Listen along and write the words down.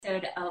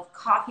episode of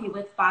Coffee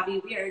with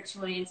Bobbi. We are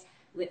joined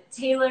with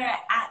Taylor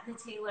at the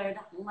Tailored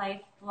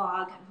Life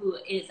blog, who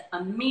is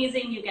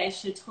amazing. You guys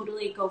should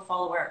totally go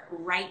follow her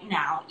right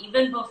now,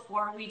 even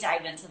before we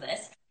dive into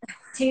this.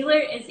 Taylor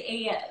is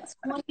a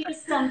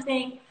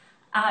 20-something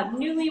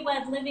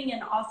newlywed living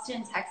in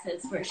Austin,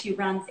 Texas, where she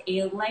runs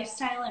a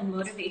lifestyle and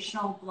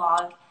motivational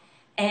blog,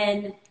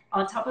 and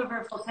on top of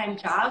her full-time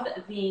job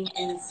of being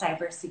in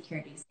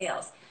cybersecurity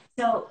sales.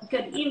 So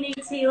good evening,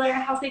 Taylor.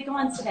 How's it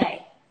going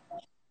today?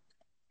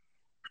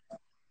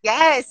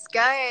 Yes,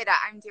 good.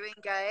 I'm doing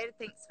good.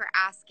 Thanks for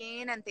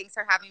asking, and thanks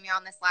for having me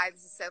on this live.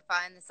 This is so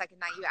fun. The second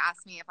that you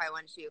asked me if I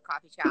wanted to do a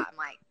coffee chat, I'm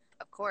like,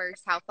 of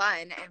course, how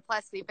fun. And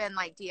plus, we've been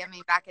like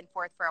DMing back and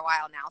forth for a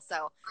while now,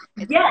 so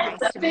it's nice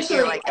to meet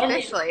you, like,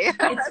 officially.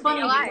 It's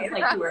funny because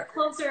like you were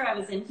closer. I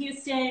was in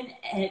Houston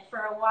for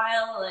a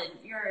while, and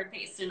you're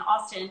based in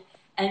Austin,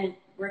 and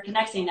we're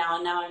connecting now,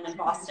 and now I'm in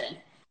Boston.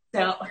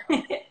 So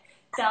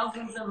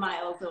thousands of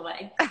miles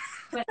away.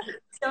 But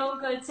it's so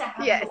good to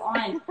have you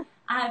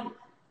on.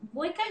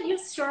 What got you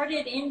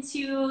started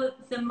into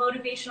the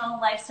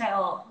motivational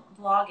lifestyle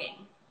blogging?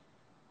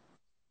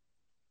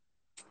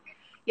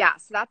 Yeah,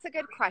 so that's a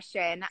good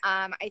question.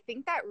 I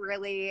think that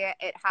really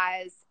it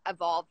has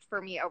evolved for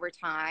me over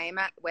time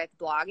with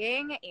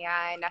blogging.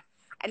 And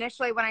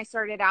initially when I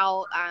started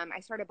out, I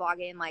started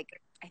blogging like,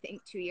 I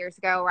think 2 years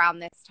ago around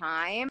this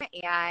time.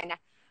 And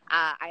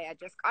I had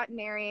just gotten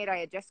married. I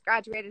had just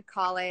graduated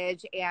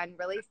college and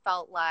really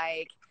felt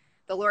like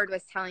the Lord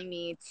was telling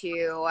me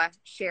to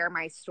share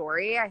my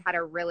story. I had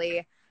a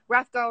really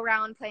rough go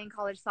around playing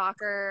college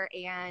soccer.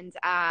 And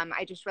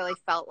I just really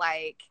felt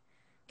like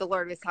the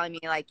Lord was telling me,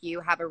 like, you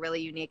have a really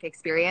unique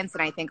experience.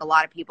 And I think a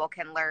lot of people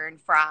can learn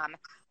from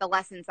the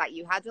lessons that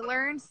you had to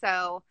learn.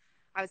 So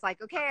I was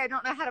like, okay, I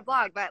don't know how to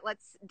blog, but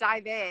let's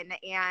dive in.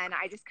 And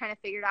I just kind of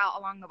figured out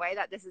along the way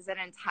that this is an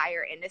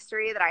entire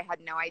industry that I had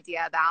no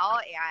idea about,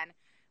 and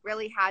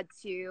really had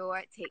to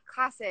take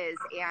classes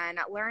and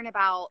learn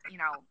about, you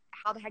know,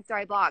 how the heck do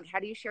I blog? How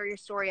do you share your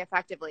story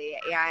effectively?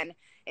 And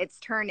it's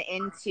turned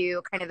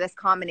into kind of this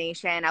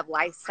combination of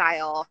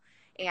lifestyle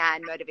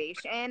and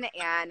motivation.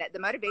 And the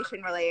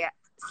motivation really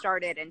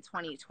started in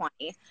 2020.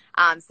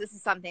 So this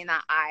is something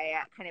that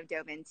I kind of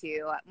dove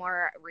into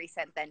more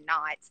recent than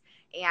not.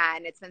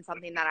 And it's been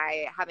something that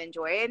I have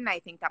enjoyed. And I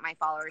think that my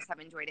followers have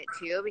enjoyed it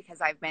too, because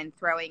I've been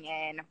throwing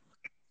in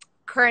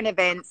current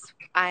events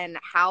and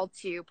how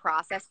to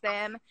process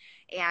them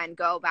and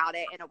go about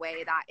it in a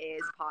way that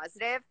is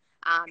positive,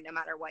 no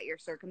matter what your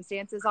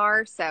circumstances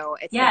are. So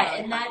it's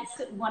really and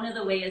that's one of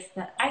the ways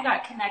that I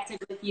got connected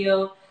with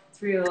you,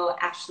 through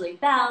Ashley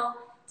Bell,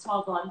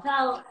 12 on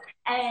Bell,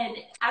 and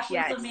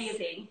Ashley's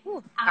amazing.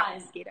 Ooh,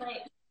 but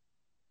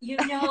you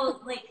know,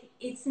 like,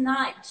 it's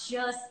not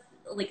just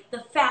like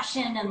the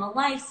fashion and the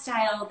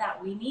lifestyle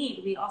that we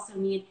need. We also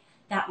need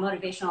that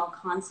motivational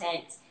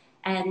content.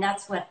 And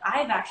that's what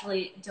I've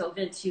actually dove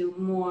into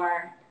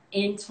more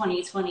in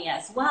 2020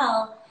 as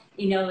well.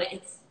 You know,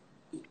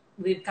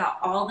 we've got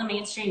all the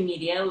mainstream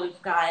media, we've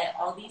got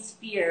all these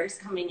fears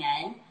coming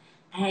in,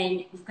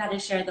 and we've got to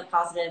share the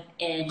positive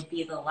and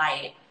be the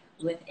light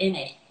within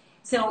it.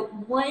 So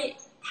what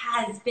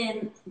has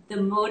been the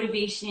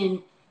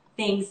motivation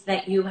things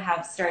that you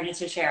have started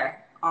to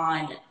share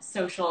on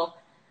social?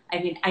 I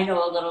mean, I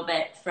know a little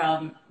bit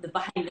from the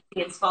behind the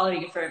scenes,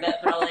 following you for a bit,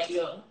 but I'll let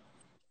you.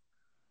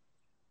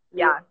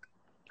 Yeah.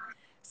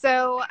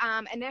 So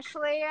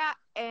initially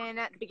in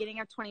the beginning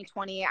of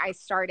 2020, I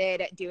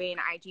started doing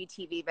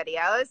IGTV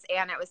videos,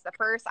 and it was the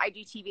first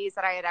IGTVs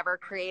that I had ever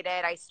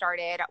created. I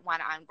started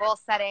one on goal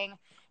setting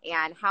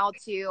and how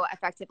to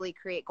effectively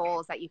create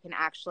goals that you can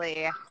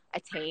actually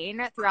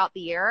attain throughout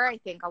the year. I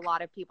think a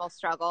lot of people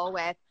struggle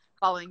with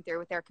following through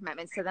with their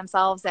commitments to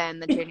themselves in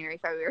the January,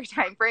 February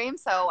timeframe.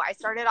 So I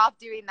started off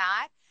doing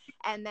that,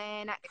 and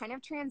then kind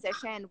of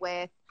transitioned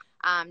with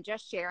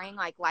just sharing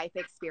like life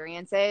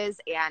experiences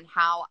and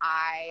how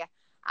I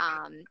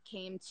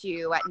came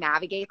to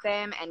navigate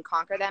them and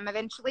conquer them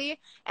eventually.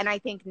 And I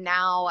think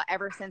now,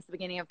 ever since the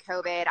beginning of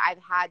COVID, I've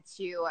had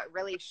to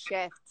really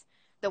shift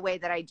the way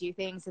that I do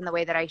things and the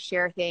way that I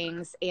share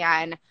things.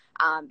 And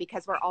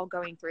because we're all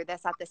going through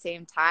this at the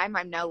same time,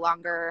 I'm no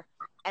longer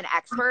an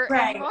expert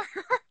anymore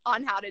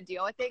on how to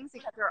deal with things,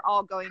 because we're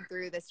all going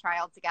through this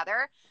trial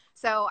together.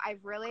 So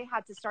I've really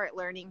had to start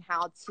learning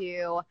how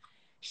to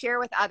share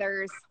with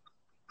others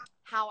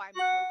how I'm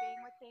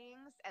coping with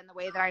things and the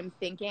way that I'm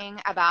thinking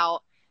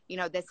about, you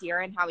know, this year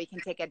and how we can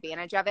take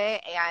advantage of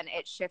it. And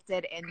it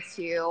shifted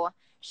into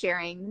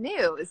sharing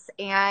news.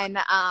 And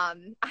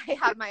I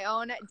have my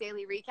own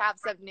daily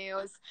recaps of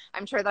news.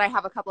 I'm sure that I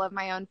have a couple of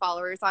my own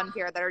followers on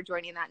here that are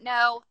joining that.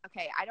 No.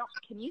 Okay.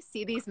 Can you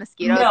see these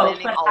mosquitoes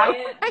landing all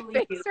over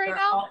my face right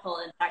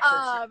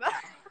now?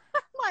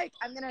 Like,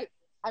 I'm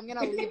going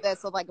to leave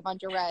this with like a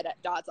bunch of red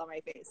dots on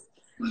my face.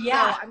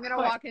 Yeah. So I'm going to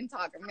walk and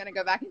talk. I'm going to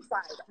go back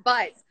inside.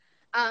 But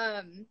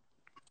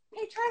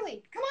hey,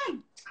 Charlie, come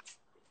on.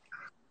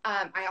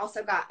 I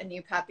also got a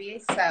new puppy,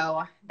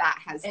 so that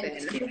has been an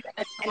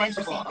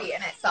interesting feat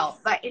in itself.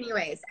 But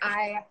anyways,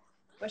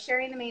 was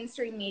sharing the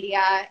mainstream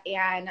media,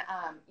 and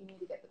you need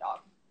to get the dog.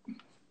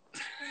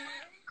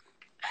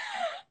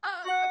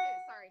 Okay,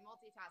 sorry,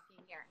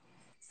 multitasking here.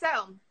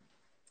 So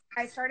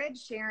I started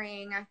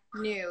sharing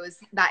news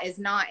that is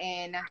not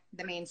in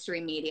the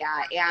mainstream media.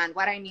 And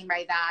what I mean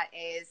by that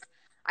is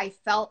I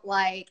felt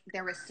like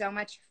there was so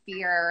much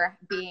fear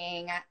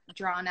being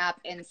drawn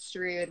up and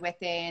strewed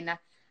within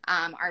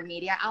our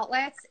media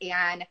outlets.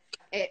 And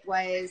it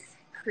was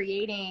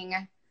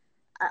creating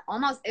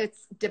almost,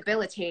 it's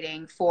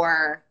debilitating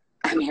for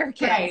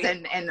Americans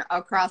and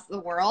across the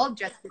world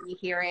just to be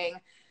hearing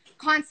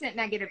constant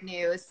negative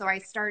news. So I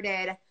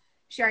started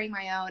sharing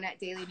my own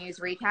daily news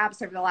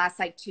recaps over the last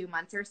like 2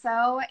 months or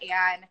so.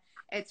 And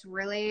it's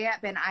really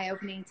been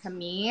eye-opening to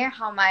me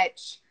how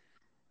much,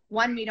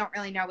 one, we don't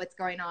really know what's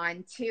going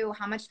on. Two,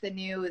 how much the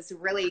news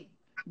really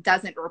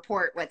doesn't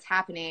report what's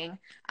happening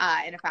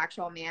in a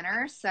factual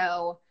manner.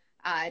 So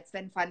it's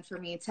been fun for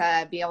me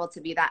to be able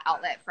to be that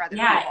outlet for other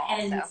people. Yeah,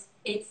 and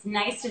it's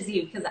nice to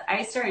see, because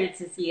I started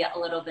to see a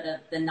little bit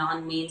of the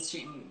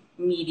non-mainstream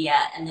media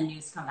and the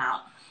news come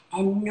out.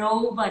 And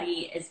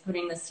nobody is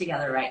putting this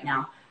together right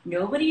now.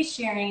 Nobody's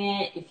sharing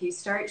it. If you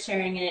start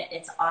sharing it,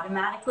 it's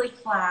automatically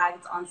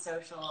flagged on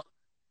social.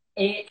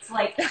 It's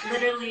like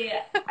literally,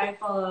 I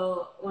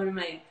follow one of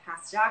my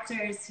past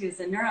doctors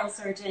who's a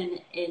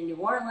neurosurgeon in New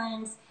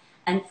Orleans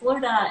and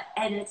Florida,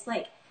 and it's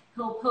like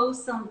he'll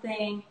post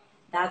something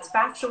that's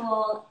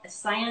factual,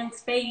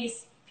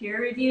 science-based,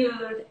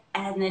 peer-reviewed,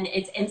 and then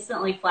it's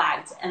instantly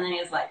flagged. And then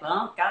he's like,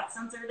 well, got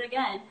censored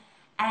again.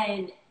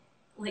 And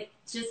like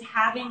just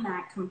having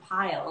that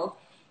compiled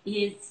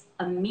is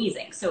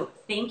amazing. So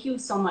thank you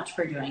so much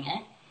for doing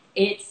it.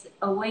 It's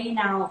a way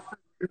now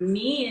for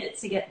me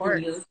to get the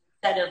news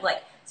instead of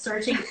like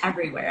searching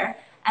everywhere.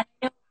 And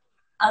I know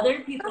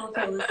other people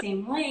feel the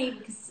same way,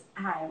 because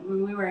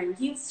when we were in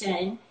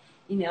Houston,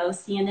 you know,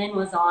 CNN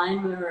was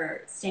on, we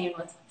were staying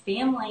with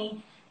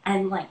family,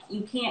 and like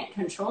you can't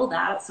control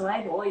that. So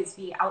I'd always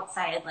be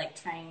outside, like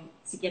trying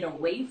to get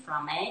away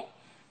from it.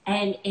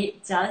 And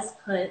it does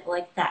put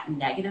like that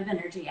negative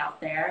energy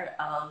out there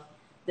of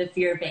the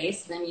fear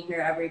based. Then you hear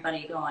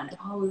everybody going,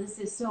 oh, this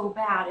is so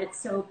bad. It's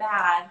so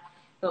bad.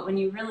 But when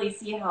you really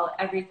see how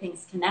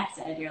everything's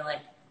connected, you're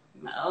like,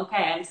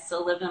 okay, I'm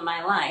still living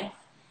my life.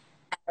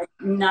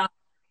 Not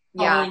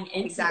falling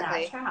into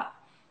that trap,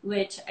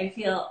 which I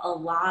feel a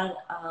lot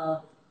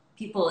of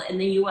people in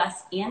the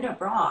US and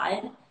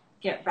abroad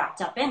get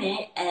wrapped up in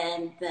it,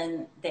 and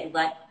then they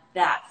let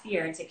that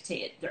fear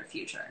dictate their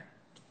future.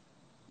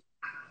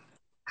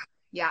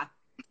 Yeah,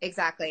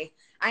 exactly.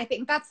 I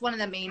think that's one of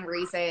the main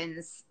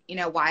reasons, you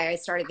know, why I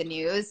started the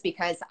news,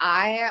 because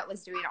I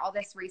was doing all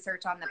this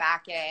research on the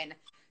back end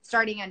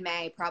starting in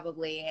May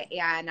probably,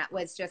 and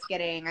was just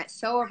getting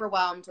so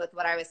overwhelmed with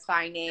what I was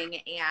finding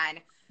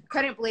and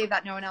couldn't believe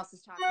that no one else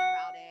was talking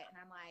about it. And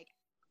I'm like,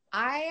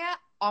 I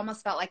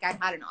almost felt like I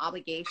had an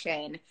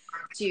obligation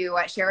to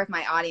share with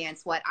my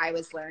audience what I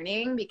was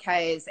learning,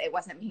 because it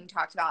wasn't being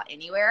talked about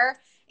anywhere.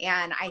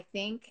 And I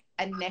think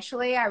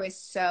initially I was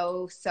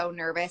so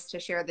nervous to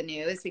share the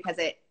news because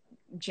it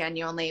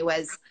genuinely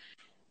was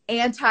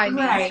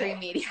anti-mainstream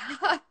media.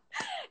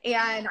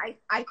 And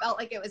I felt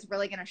like it was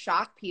really going to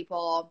shock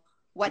people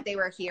what they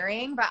were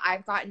hearing. But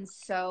I've gotten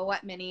so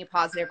many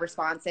positive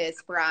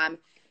responses from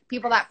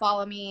people that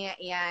follow me,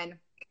 and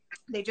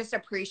they just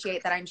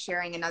appreciate that I'm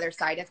sharing another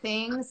side of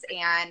things,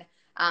 and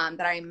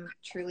that I'm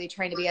truly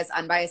trying to be as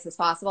unbiased as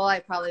possible.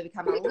 I've probably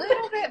become a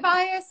little bit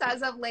biased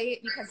as of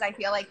late because I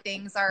feel like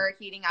things are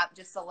heating up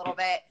just a little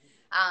bit.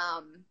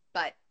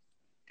 But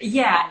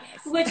yeah,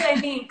 which I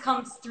think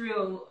comes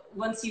through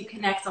once you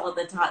connect all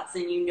the dots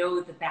and you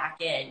know the back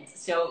end.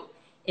 So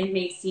it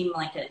may seem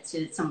like it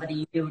to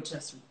somebody new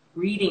just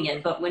reading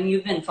it, but when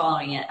you've been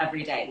following it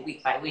every day,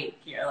 week by week,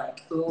 you're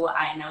like, oh,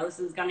 I know this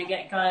is going to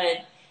get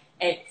good.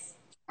 It's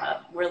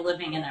we're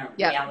living in a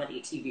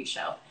reality TV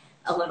show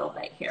a little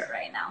bit here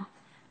right now.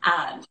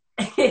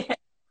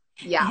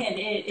 Yeah, and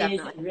it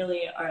definitely. is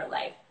really our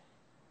life.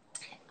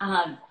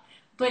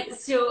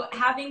 But so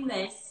having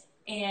this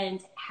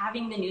and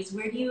having the news,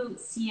 where do you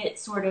see it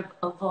sort of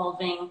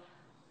evolving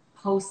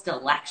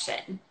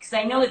post-election? Because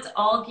I know it's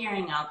all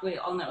gearing up. We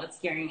all know it's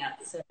gearing up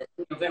to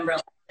November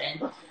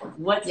election.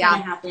 What's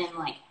going to happen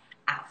like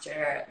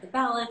after the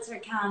ballots are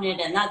counted?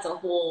 And that's a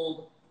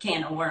whole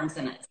can of worms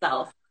in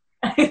itself.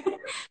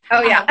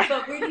 Oh, yeah.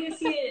 But where do you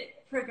see it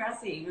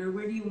progressing, or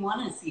where do you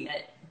want to see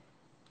it?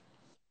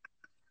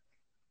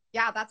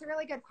 Yeah, that's a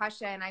really good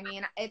question. I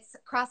mean, it's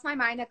crossed my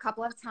mind a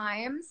couple of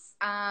times,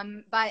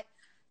 but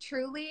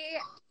truly,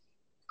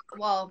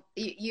 well,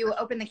 you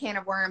open the can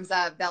of worms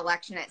of the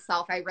election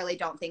itself. I really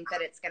don't think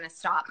that it's going to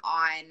stop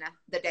on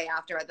the day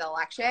after the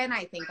election.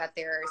 I think that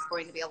there's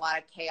going to be a lot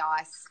of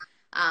chaos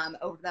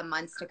over the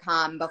months to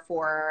come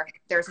before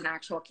there's an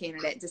actual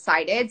candidate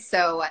decided.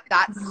 So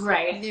that's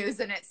news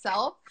in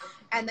itself.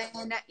 And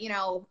then, you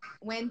know,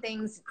 when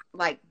things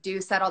like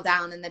do settle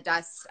down and the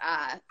dust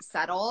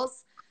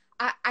settles,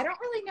 I don't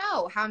really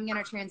know how I'm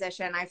going to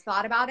transition. I've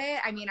thought about it.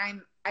 I mean,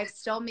 I've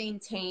still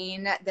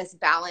maintained this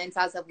balance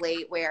as of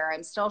late where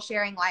I'm still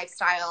sharing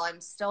lifestyle.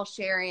 I'm still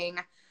sharing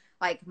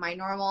like my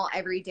normal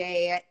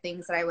everyday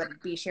things that I would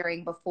be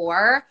sharing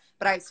before,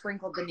 but I've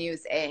sprinkled the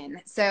news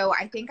in. So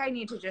I think I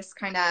need to just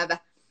kind of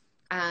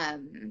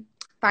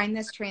find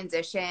this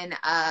transition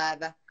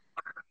of,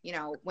 you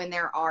know, when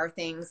there are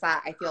things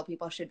that I feel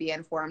people should be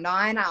informed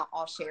on,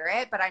 I'll share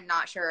it, but I'm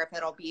not sure if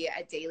it'll be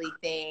a daily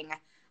thing.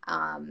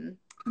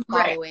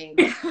 Right. Following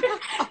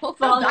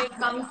Following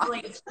comes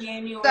like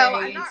January so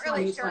I'm not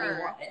really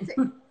 2021.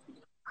 sure.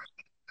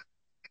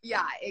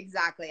 Yeah,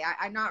 exactly.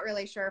 I'm not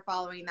really sure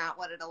following that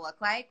what it'll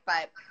look like,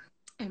 but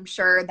I'm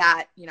sure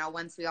that, you know,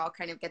 once we all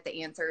kind of get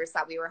the answers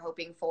that we were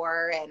hoping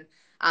for,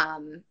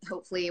 and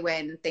hopefully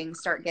when things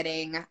start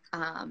getting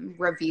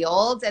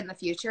revealed in the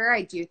future,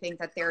 I do think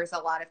that there's a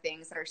lot of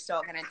things that are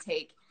still going to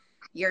take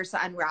years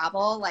to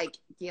unravel, like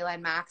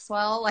Ghislaine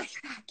Maxwell, like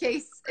that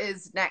case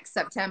is next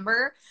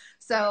September.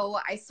 So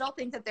I still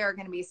think that there are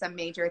going to be some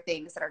major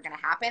things that are going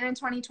to happen in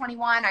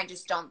 2021. I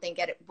just don't think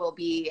it will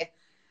be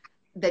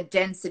the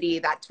density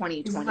that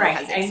 2020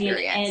 has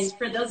experienced. I mean, and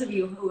for those of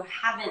you who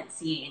haven't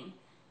seen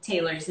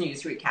Taylor's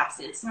news recaps,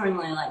 it's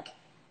normally like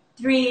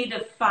 3 to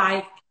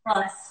 5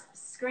 plus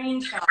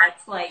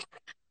screenshots, like,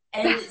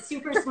 and it's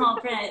super small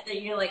print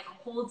that you like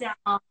hold down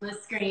on the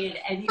screen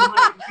and you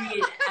want to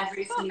read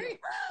every single.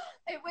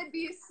 It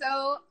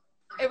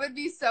would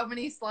be so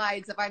many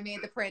slides if I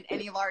made the print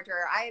any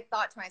larger. I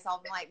thought to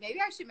myself, I'm like, maybe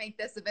I should make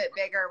this a bit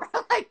bigger.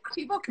 Like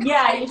people can you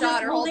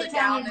just hold it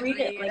down and read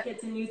it like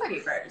it's a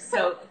newspaper.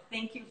 So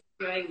thank you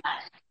for doing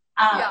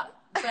that.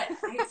 But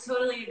I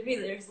totally agree.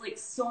 There's like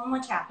so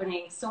much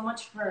happening, so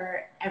much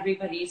for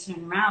everybody to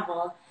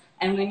unravel.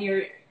 And when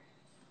you're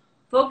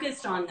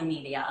focused on the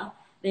media,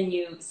 then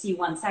you see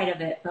one side of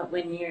it. But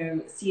when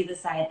you see the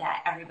side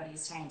that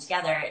everybody's tying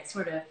together, it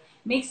sort of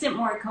makes it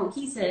more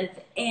cohesive.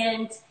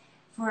 And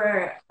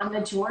for a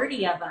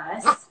majority of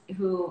us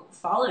who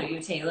follow you,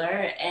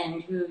 Taylor,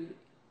 and who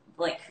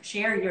like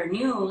share your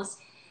news,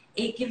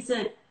 it gives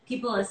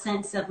people a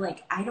sense of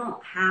like, I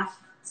don't have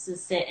to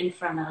sit in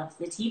front of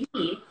the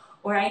TV,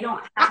 or I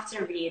don't have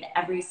to read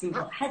every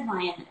single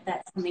headline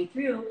that's coming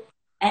through.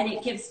 And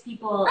it gives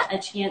people a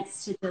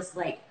chance to just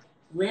like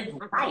live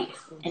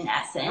life in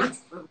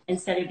essence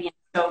instead of being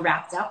so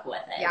wrapped up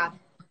with it. Yeah.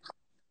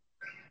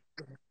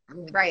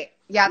 Right.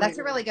 Yeah, that's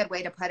a really good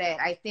way to put it.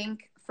 I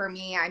think for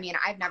me, I mean,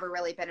 I've never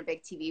really been a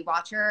big TV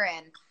watcher,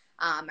 and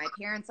my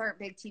parents aren't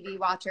big TV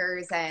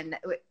watchers. And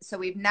so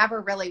we've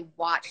never really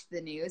watched the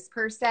news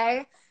per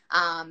se.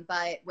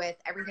 But with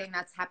everything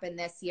that's happened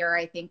this year,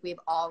 I think we've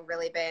all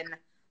really been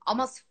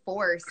almost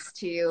forced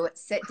to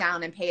sit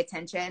down and pay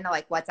attention to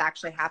like what's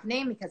actually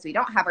happening, because we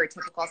don't have our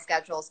typical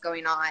schedules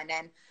going on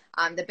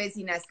and the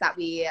busyness that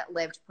we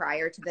lived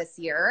prior to this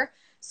year.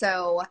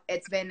 So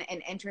it's been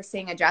an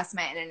interesting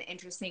adjustment and an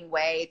interesting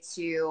way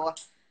to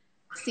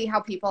see how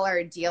people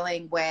are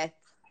dealing with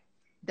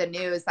the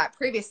news that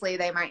previously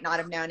they might not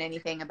have known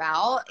anything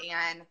about.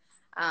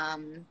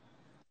 And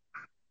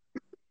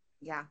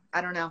yeah,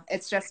 I don't know.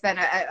 It's just been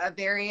a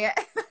very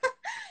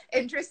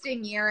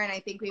interesting year. And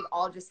I think we've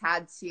all just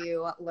had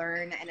to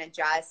learn and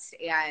adjust.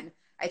 And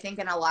I think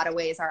in a lot of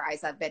ways, our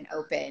eyes have been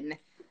open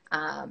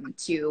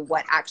to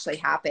what actually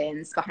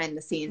happens behind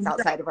the scenes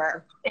outside of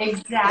our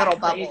little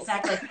bubbles.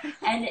 Exactly.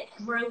 And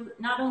we're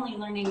not only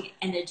learning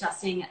and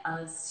adjusting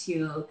us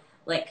to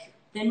like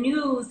the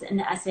news in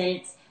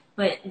essence,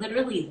 but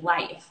literally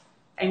life.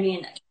 I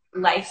mean,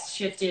 life's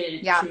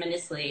shifted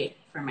tremendously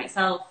for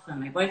myself and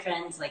my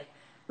boyfriends. Like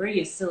we're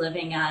used to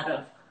living out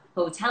of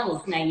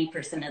hotels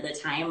 90% of the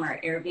time, or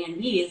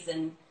Airbnbs,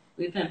 and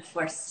we've been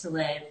forced to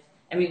live.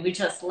 I mean, we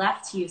just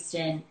left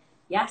Houston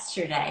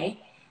yesterday,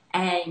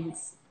 and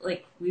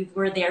like we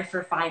were there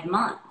for 5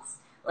 months.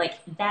 Like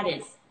that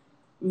is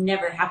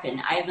never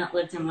happened. I haven't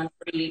lived in one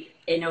city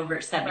in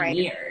over 7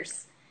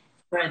 years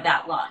for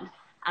that long.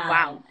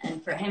 Wow.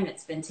 And for him,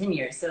 it's been 10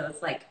 years. So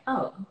it's like,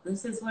 oh,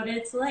 this is what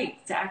it's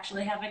like to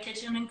actually have a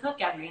kitchen and cook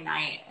every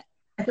night.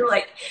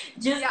 Like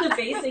just the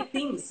basic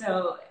things.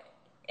 So,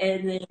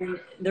 and then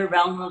the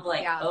realm of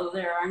like, oh,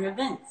 there aren't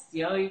events,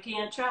 you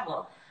can't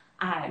travel.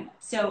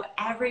 So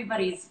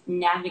everybody's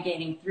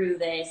navigating through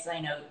this.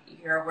 I know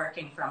you're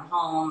working from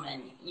home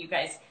and you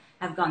guys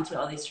have gone through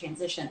all these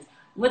transitions.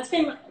 What's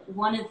been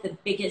one of the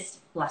biggest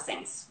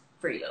blessings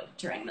for you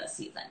during this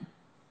season?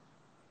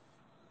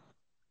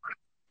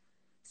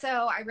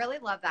 So I really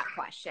love that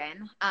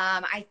question.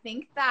 I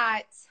think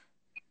that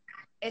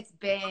it's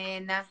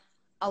been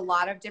a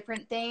lot of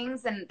different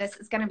things, and this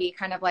is going to be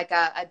kind of like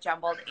a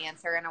jumbled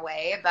answer in a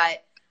way,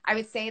 but I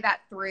would say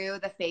that through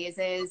the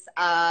phases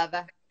of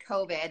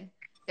COVID,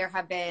 there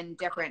have been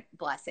different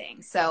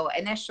blessings. So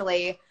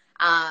initially,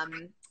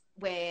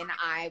 when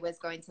I was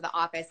going to the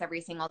office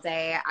every single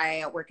day,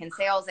 I work in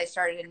sales. I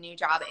started a new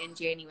job in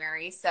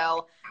January.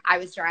 So I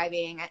was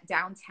driving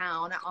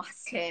downtown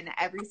Austin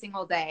every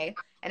single day,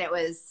 and it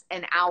was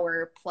an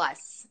hour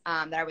plus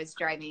that I was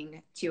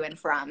driving to and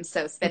from.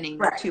 So spending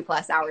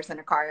 2+ hours in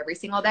a car every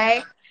single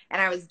day.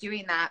 And I was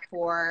doing that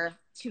for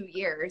 2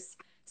 years.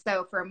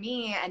 So for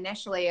me,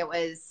 initially, it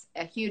was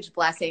a huge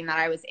blessing that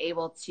I was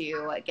able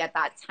to get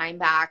that time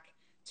back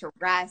to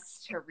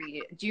rest, to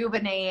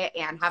rejuvenate,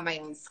 and have my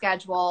own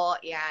schedule.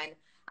 And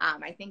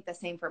I think the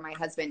same for my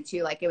husband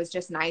too. Like, it was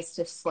just nice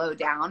to slow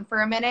down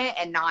for a minute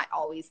and not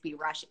always be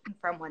rushing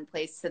from one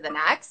place to the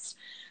next.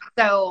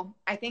 So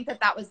I think that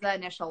that was the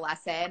initial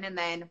lesson. And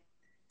then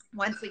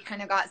once we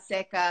kind of got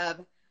sick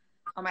of,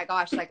 oh my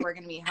gosh, like we're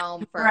going to be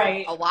home for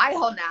Right. a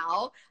while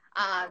now,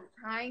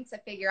 trying to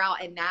figure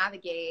out and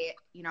navigate,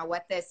 you know,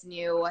 what this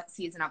new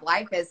season of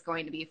life is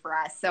going to be for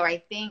us. So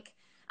I think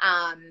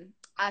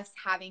us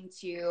having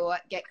to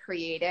get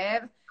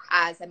creative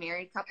as a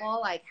married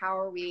couple, like how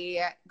are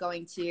we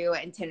going to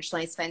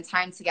intentionally spend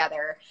time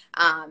together?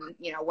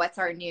 You know, what's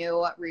our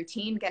new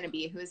routine going to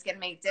be? Who's going to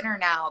make dinner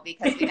now?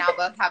 Because we now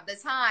both have the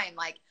time.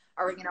 Like,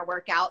 are we going to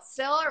work out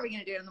still? Are we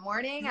going to do it in the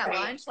morning, at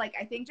lunch? Like,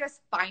 I think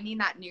just finding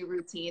that new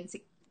routine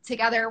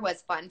together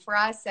was fun for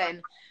us.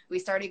 And we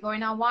started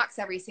going on walks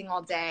every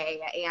single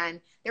day.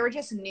 And there were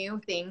just new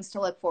things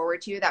to look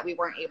forward to that we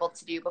weren't able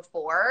to do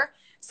before.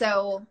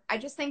 So I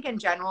just think in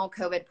general,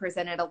 COVID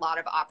presented a lot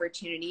of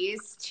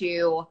opportunities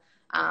to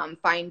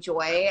find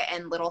joy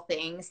in little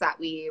things that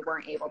we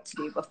weren't able to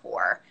do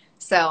before.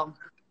 So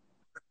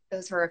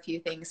those were a few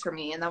things for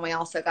me. And then we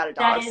also got a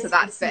dog. So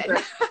that's been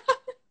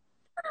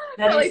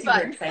that really is super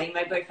fun. exciting.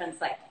 My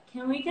boyfriend's like,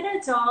 can we get a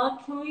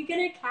dog? Can we get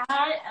a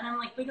cat? And I'm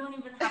like, we don't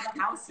even have a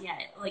house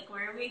yet. Like,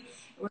 where are we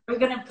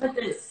gonna put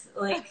this?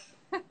 Like,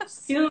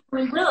 soon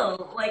we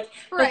will. Like,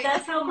 Right. but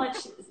that's how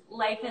much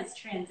life has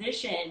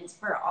transitioned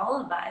for all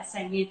of us.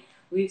 I mean,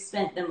 we've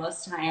spent the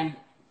most time,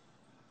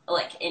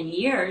 like, in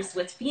years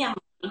with family.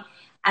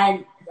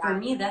 And for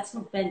me, that's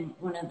been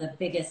one of the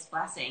biggest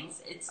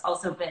blessings. It's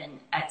also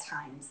been at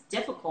times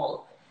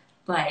difficult,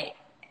 but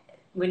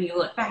when you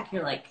look back,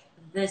 you're like,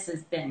 this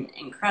has been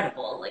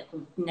incredible. Like,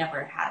 we've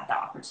never had the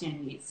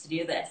opportunities to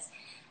do this.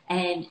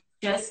 And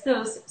just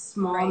those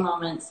small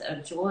moments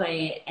of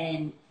joy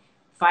and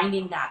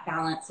finding that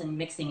balance and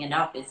mixing it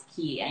up is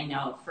key. I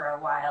know for a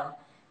while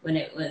when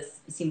it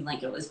seemed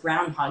like it was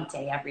Groundhog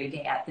Day every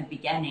day at the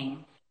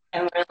beginning.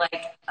 And we're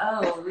like,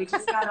 oh, we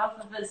just got off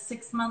of a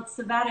 6-month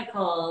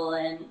sabbatical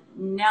and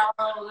now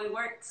we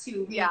work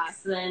 2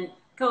 weeks and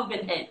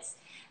COVID hits.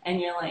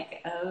 And you're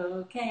like,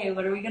 okay,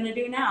 what are we going to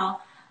do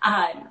now?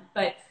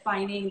 But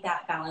finding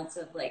that balance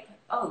of like,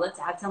 oh, let's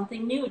add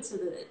something new to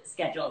the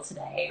schedule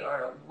today,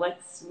 or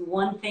what's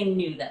one thing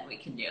new that we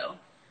can do.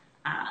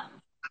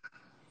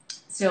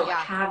 So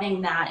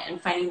having that and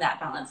finding that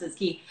balance is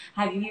key.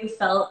 Have you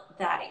felt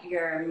that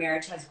your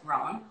marriage has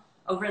grown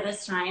over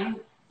this time,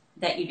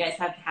 that you guys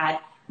have had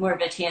more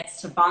of a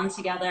chance to bond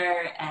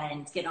together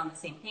and get on the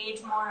same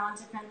page more on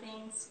different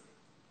things?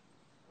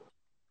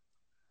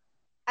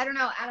 I don't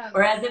know, Adam.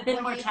 Or has it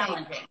been more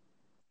challenging?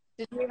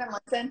 Did you even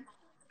listen?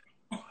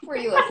 Were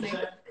you listening?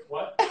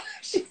 What?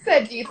 She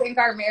said, do you think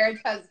our marriage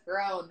has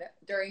grown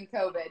during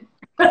COVID?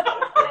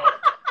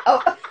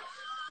 Oh.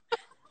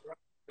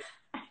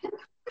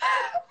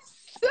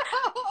 So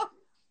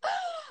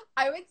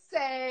I would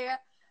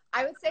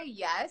say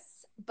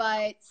yes,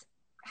 but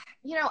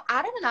you know,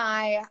 Adam and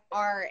I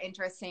are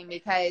interesting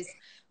because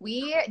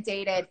we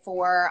dated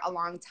for a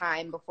long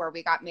time before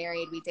we got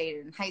married. We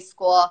dated in high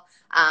school,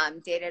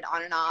 dated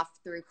on and off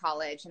through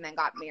college, and then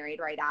got married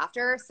right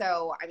after.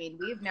 So, I mean,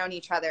 we've known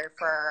each other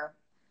for,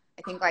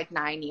 I think, like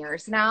 9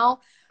 years now.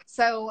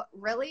 So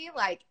really,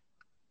 like,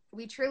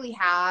 we truly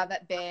have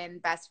been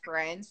best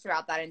friends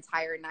throughout that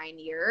entire 9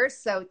 years.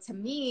 So to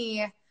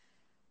me,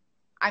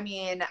 I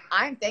mean,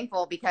 I'm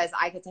thankful because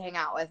I get to hang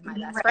out with my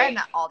best friend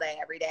all day,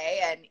 every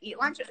day, and eat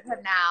lunch with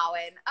him now.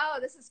 And, oh,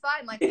 this is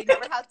fun. Like, we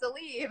never have to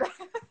leave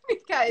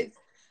because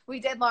we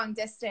did long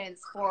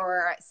distance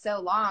for so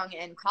long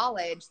in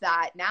college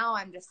that now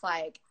I'm just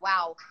like,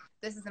 wow,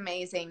 this is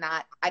amazing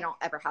that I don't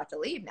ever have to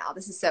leave now.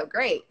 This is so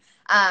great.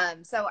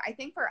 So I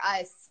think for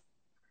us,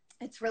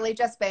 it's really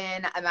just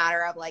been a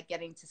matter of like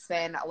getting to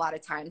spend a lot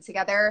of time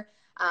together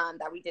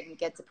that we didn't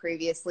get to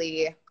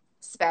previously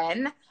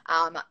spend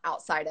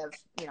outside of,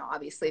 you know,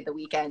 obviously the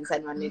weekends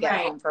and when we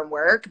get home from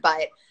work,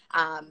 but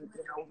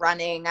you know,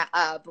 running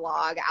a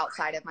blog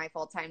outside of my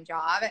full-time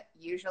job,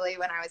 usually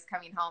when I was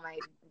coming home, I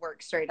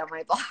work straight on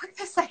my blog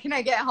the second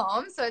I get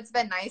home. So it's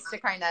been nice to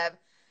kind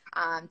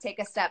of take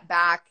a step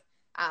back,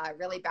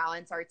 really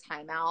balance our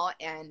time out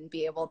and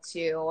be able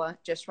to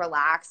just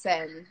relax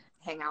and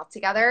hang out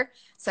together.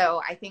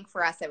 So I think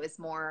for us, it was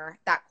more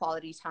that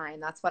quality time.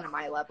 That's one of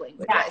my love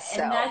languages. Yeah, and so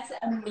that's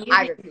amazing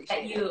I appreciate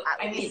that you, it,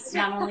 I mean,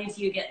 not only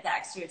do you get the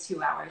extra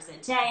 2 hours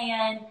a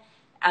day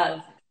in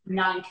of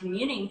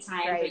non-commuting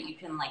time, but you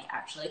can like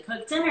actually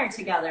cook dinner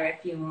together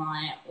if you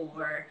want,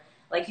 or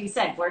like you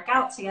said, work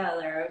out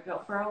together, or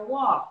go for a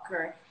walk,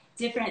 or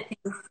different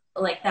things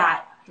like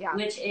that,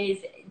 which is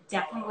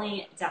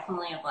definitely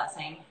a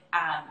blessing.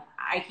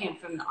 I came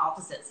from the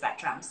opposite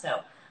spectrum, so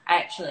I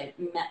actually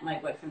met my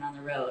boyfriend on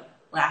the road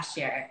last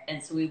year,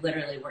 and so we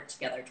literally worked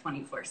together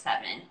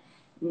 24/7,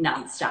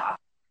 nonstop.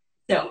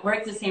 So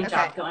worked the same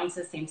job, going to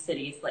the same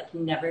cities, like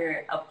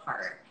never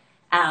apart.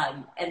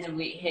 And then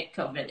we hit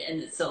COVID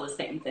and it's still the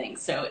same thing.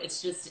 So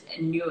it's just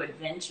a new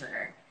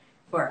adventure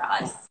for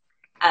us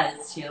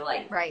as to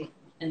like, Right.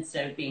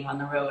 instead of being on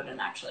the road and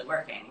actually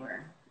working,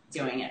 we're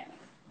doing it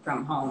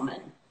from home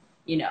and,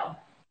 you know,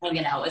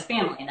 hanging out with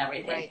family and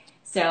everything. Right.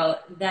 So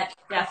that's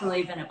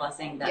definitely been a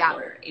blessing that Yeah.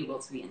 we're able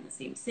to be in the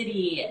same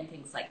city and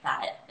things like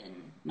that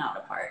and not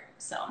apart.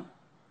 So,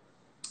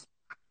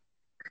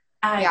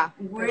 Yeah,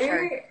 for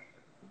sure.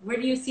 where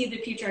do you see the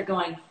future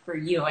going for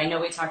you? I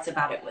know we talked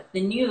about it with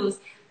the news,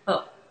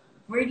 but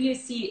where do you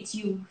see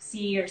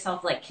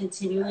yourself like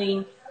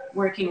continuing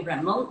working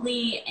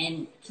remotely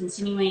and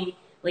continuing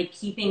like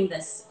keeping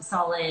this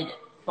solid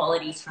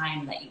quality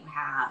time that you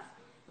have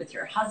with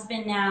your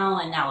husband now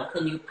and now with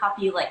the new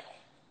puppy, like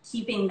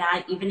keeping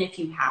that even if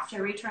you have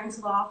to return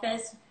to the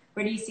office?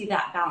 Where do you see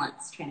that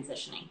balance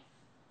transitioning?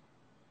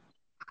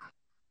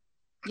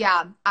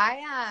 Yeah,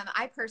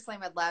 I personally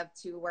would love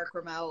to work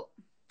remote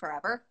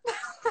forever.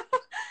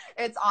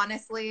 It's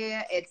honestly,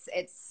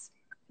 it's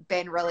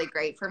been really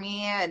great for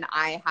me, and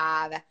I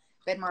have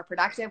been more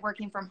productive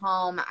working from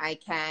home. I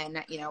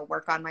can, you know,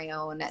 work on my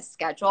own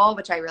schedule,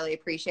 which I really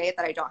appreciate,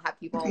 that I don't have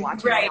people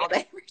watching me Right. all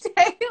day every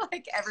day,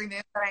 like every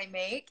move that I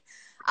make.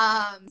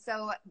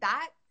 So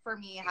that for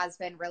me has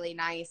been really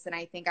nice, and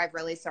I think I've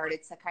really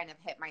started to kind of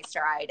hit my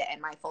stride in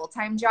my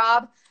full-time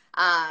job.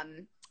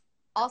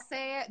 I'll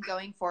say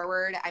going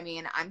forward, I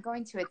mean, I'm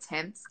going to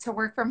attempt to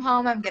work from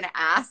home. I'm going to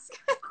ask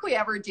if we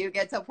ever do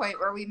get to a point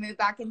where we move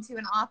back into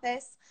an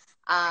office.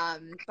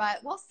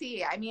 But we'll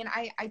see. I mean,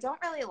 I don't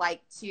really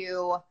like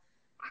to,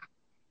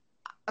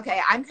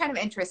 okay, I'm kind of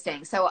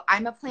interesting. So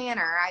I'm a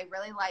planner. I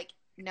really like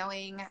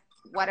knowing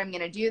what I'm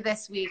going to do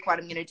this week, what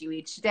I'm going to do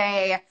each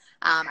day.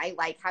 I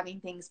like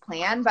having things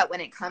planned, but when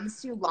it comes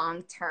to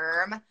long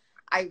term,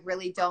 I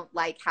really don't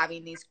like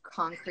having these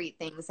concrete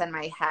things in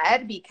my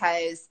head,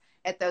 because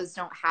if those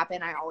don't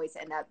happen, I always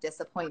end up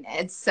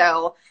disappointed.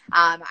 So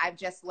I've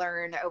just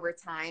learned over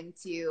time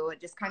to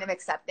just kind of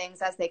accept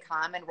things as they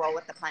come and roll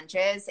with the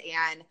punches.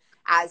 And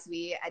as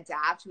we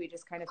adapt, we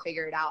just kind of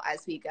figure it out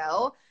as we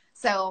go.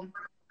 So,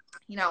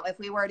 you know, if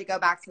we were to go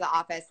back to the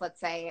office, let's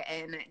say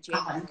in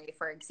January,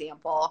 for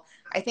example,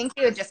 I think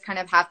you would just kind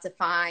of have to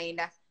find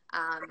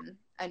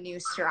a new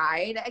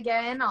stride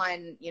again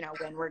on, you know,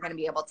 when we're going to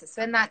be able to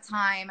spend that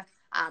time,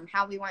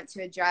 how we want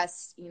to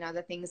adjust, you know,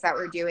 the things that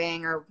we're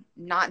doing or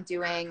not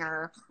doing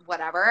or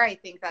whatever. I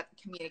think that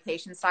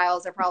communication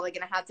styles are probably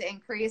going to have to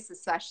increase,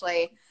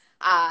 especially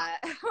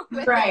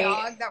with the Right.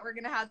 dog that we're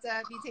going to have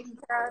to be taking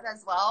care of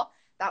as well.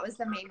 That was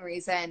the main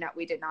reason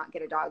we did not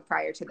get a dog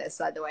prior to this,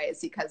 by the way, is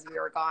because we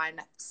were gone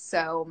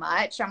so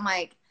much. I'm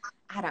like,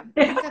 Adam,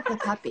 pick up the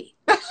puppy.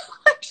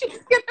 She's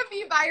going to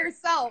be by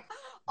herself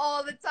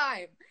all the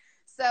time.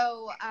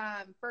 So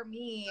for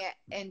me,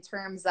 in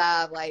terms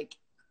of like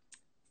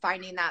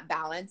finding that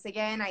balance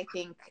again, I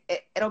think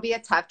it'll be a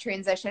tough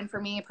transition for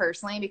me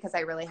personally, because I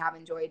really have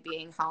enjoyed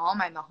being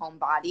home. I'm a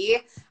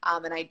homebody,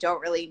 and I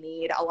don't really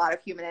need a lot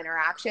of human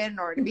interaction in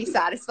order to be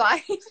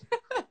satisfied,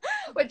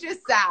 which is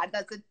sad.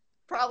 That's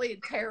probably a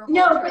terrible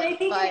No, trait, but I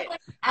think but it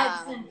like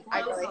ebbs and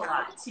I flows really a have.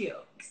 lot too.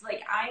 Because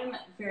like I'm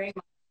very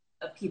much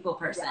a people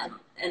person, Yeah.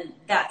 and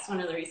that's one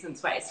of the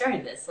reasons why I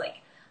started this. Like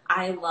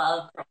I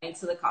love going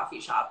to the coffee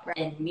shop Right.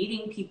 and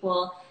meeting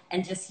people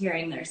and just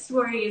hearing their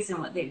stories and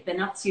what they've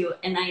been up to.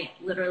 And I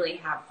literally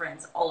have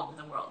friends all over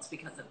the world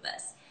because of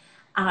this.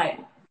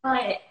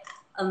 But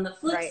on the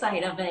flip Right.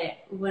 side of it,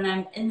 when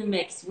I'm in the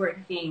mix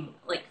working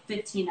like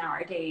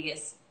 15-hour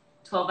days,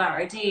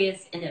 12-hour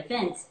days in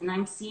events, and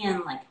I'm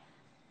seeing like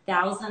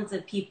thousands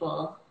of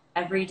people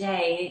every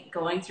day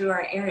going through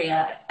our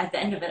area, at the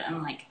end of it,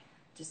 I'm like,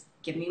 just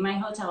give me my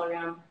hotel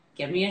room,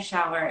 give me a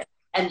shower.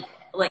 And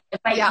like,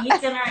 if I Yeah. eat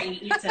dinner, I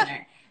eat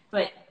dinner.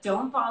 But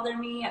don't bother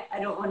me. I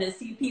don't want to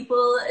see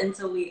people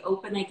until we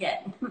open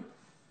again.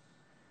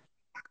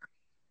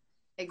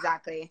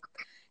 Exactly.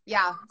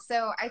 Yeah.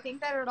 So I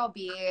think that it'll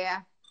be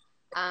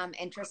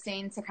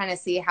interesting to kind of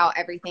see how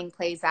everything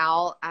plays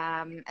out,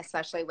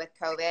 especially with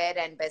COVID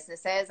and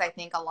businesses. I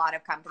think a lot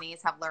of companies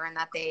have learned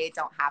that they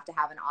don't have to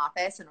have an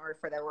office in order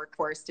for their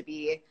workforce to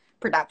be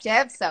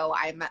productive. So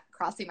I'm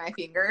crossing my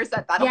fingers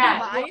that that'll be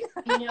mine.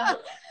 Well, you know,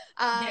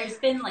 there's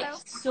been like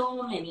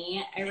so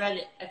many. I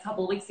read a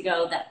couple weeks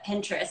ago that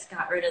Pinterest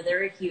got rid of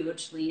their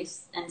huge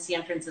lease in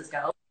San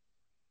Francisco.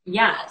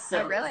 Yeah,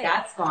 so really?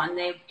 that's gone.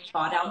 They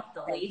bought out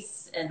the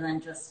lease and then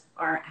just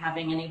aren't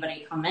having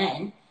anybody come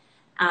in.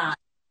 Um,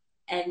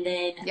 and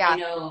then I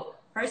know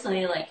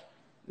personally, like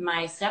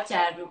my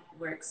stepdad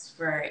works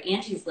for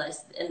Angie's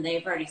List, and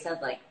they've already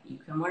said like you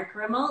can work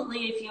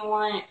remotely if you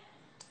want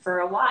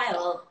for a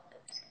while.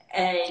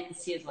 And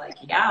she's like,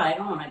 yeah, I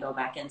don't want to go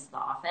back into the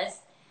office.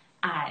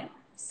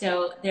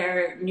 So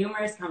there are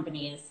numerous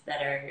companies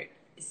that are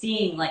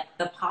seeing like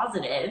the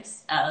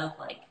positives of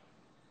like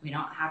we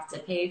don't have to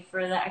pay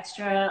for the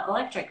extra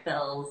electric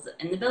bills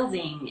in the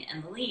building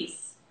and the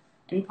lease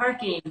and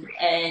parking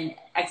and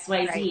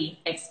XYZ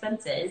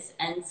expenses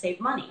and save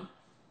money.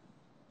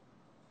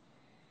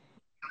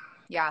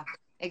 Yeah,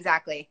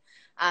 exactly.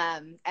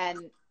 And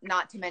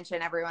not to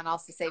mention everyone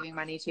else is saving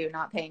money too,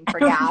 not paying for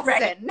gas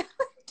Right. and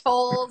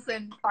tolls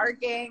and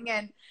parking.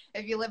 And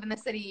if you live in the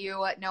city,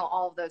 you know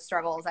all of those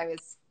struggles. I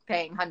was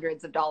paying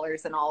hundreds of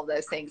dollars and all of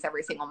those things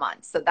every single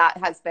month. So that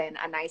has been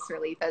a nice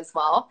relief as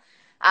well.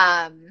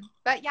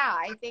 But yeah,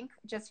 I think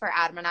just for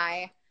Adam and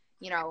I,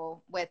 you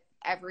know, with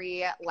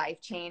every life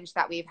change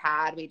that we've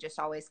had, we just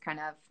always kind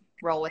of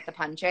roll with the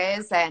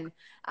punches and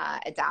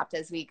adapt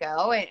as we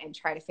go and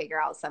try to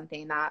figure out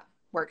something that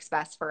works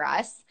best for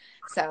us.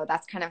 So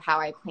that's kind of how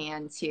I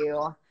plan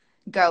to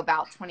go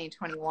about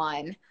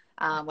 2021,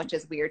 which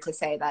is weird to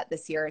say that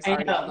this year is I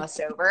already know. almost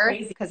over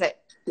Crazy. because it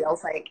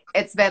feels like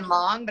it's been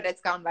long, but it's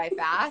gone by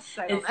fast.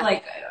 So I don't It's know.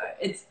 like,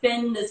 it's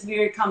been this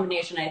weird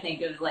combination, I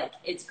think, of like,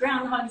 it's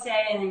Groundhog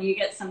Day, and then you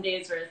get some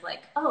days where it's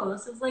like, oh,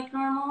 this is like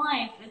normal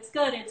life. It's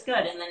good, it's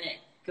good. And then it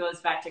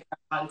goes back to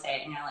Groundhog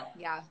Day, and you're like,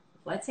 Yeah.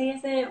 what day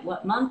is it?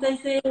 What month is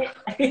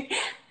it?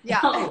 Yeah.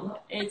 Oh,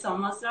 it's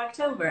almost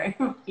October,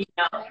 you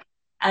know?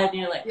 And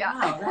you're like, Yeah.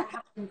 wow, that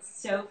happens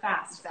so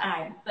fast.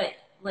 Exactly. But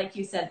like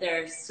you said,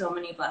 there are so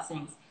many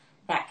blessings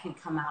that can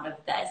come out of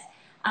this.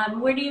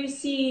 Where do you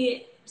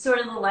see sort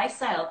of the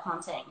lifestyle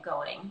content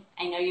going?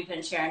 I know you've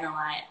been sharing a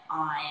lot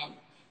on,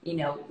 you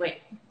know, what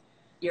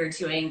you're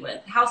doing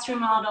with house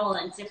remodel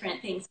and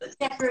different things with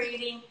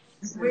decorating.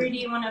 Where do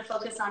you want to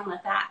focus on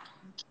with that?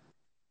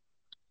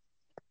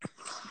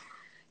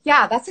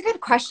 Yeah, that's a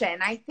good question.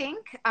 I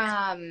think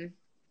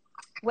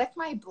with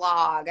my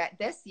blog,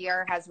 this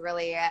year has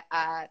really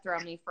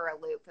thrown me for a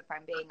loop, if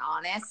I'm being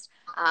honest.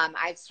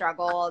 I've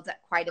struggled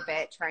quite a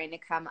bit trying to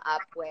come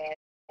up with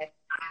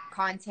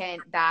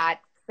content that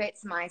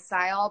fits my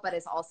style, but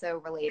is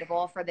also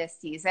relatable for this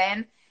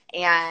season.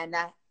 And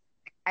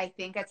I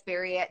think it's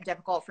very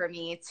difficult for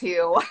me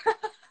to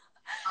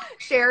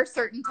share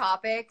certain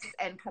topics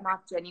and come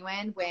off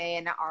genuine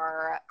when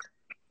our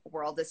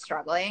world is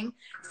struggling.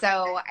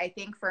 So I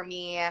think for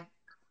me,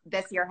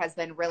 this year has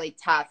been really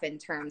tough in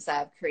terms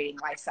of creating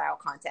lifestyle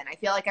content. I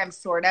feel like I'm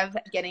sort of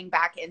getting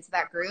back into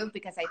that groove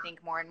because I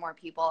think more and more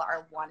people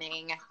are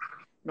wanting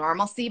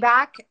normalcy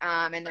back,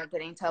 and they're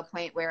getting to a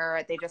point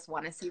where they just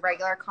want to see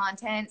regular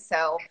content.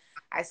 So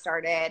I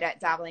started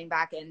dabbling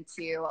back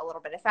into a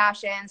little bit of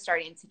fashion,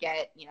 starting to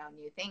get, you know,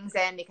 new things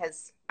in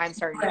because I'm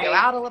starting to go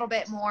out a little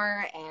bit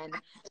more and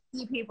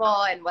see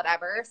people and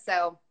whatever.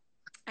 So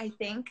I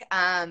think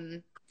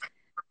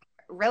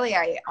really,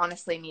 I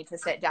honestly need to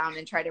sit down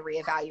and try to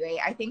reevaluate.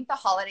 I think the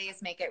holidays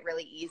make it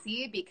really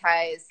easy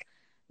because,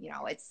 you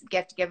know, it's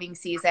gift giving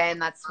season.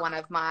 That's one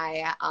of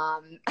my,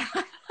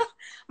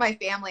 my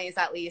family's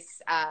at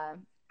least,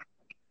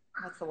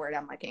 what's the word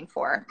I'm looking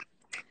for?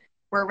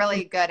 We're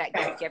really good at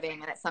gift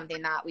giving, and it's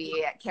something that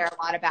we care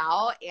a lot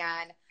about,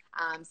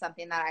 and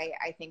something that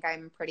I think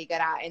I'm pretty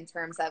good at in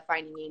terms of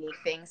finding unique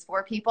things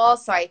for people.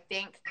 So I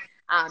think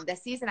the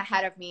season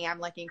ahead of me, I'm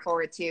looking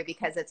forward to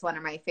because it's one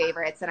of my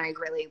favorites, and I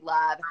really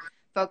love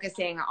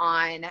focusing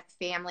on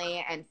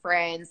family and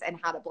friends and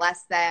how to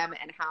bless them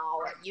and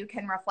how you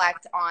can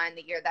reflect on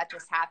the year that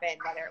just happened,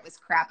 whether it was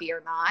crappy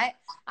or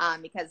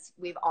not, because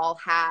we've all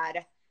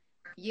had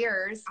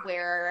years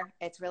where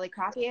it's really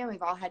crappy and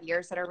we've all had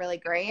years that are really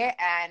great.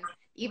 And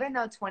even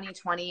though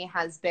 2020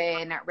 has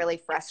been really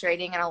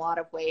frustrating in a lot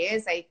of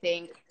ways, I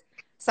think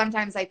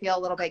sometimes I feel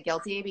a little bit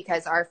guilty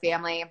because our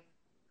family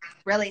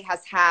really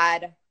has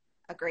had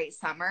a great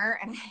summer.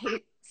 And I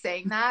hate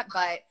saying that,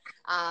 but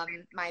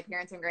my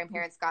parents and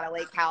grandparents got a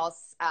lake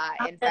house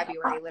in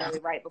February, literally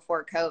right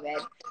before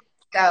COVID.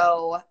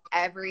 So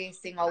every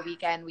single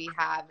weekend we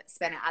have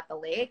spent it at the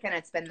lake, and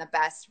it's been the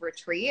best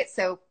retreat.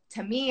 So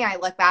to me, I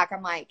look back,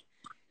 I'm like,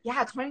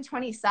 yeah,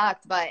 2020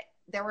 sucked, but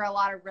there were a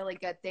lot of really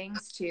good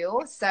things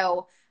too.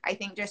 So I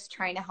think just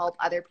trying to help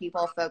other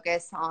people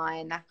focus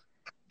on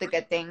the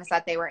good things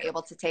that they were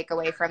able to take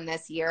away from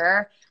this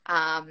year,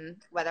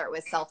 whether it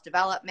was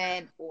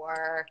self-development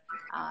or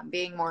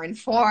being more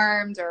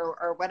informed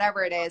or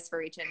whatever it is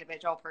for each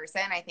individual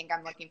person. I think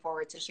I'm looking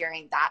forward to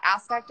sharing that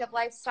aspect of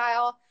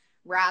lifestyle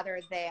rather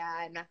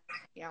than,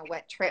 you know,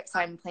 what trips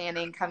I'm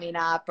planning coming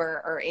up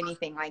or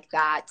anything like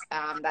that.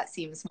 That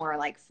seems more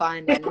like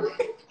fun and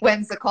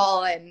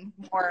whimsical and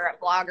more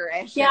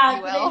blogger-ish, Yeah, if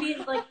you but I will.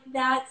 mean, like,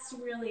 that's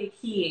really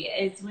key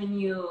is when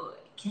you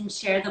can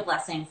share the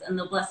blessings and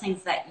the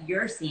blessings that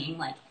you're seeing.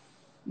 Like,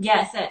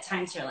 yes, at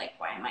times you're like,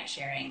 why am I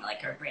sharing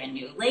like our brand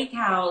new lake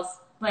house?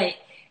 But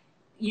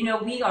you know,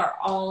 we are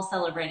all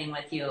celebrating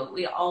with you.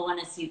 We all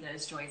want to see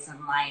those joys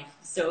in life.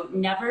 So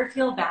never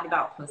feel bad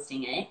about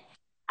posting it.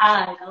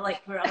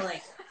 Like we're all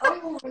like,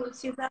 oh,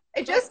 she's that.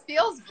 It just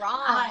feels wrong.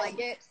 Uh,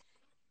 Like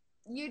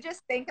you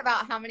just think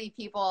about how many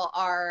people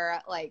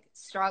are like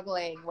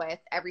struggling with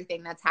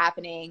everything that's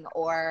happening,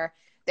 or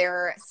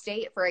their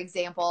state, for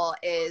example,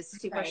 is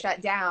super right.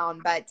 shut down,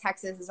 but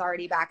Texas is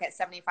already back at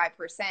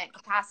 75%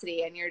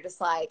 capacity. And you're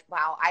just like,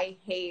 wow, I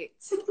hate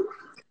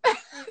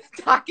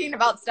talking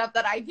about stuff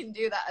that I can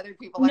do that other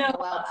people No, aren't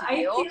allowed to I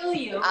do. feel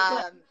you.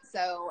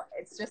 So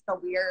it's just a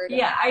weird,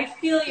 Yeah, I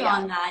feel you yeah.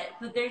 on that.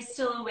 But there's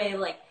still a way,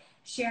 like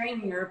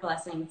sharing your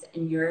blessings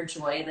and your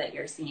joy that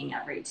you're seeing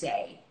every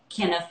day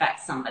can affect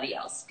somebody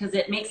else, because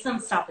it makes them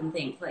stop and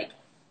think like,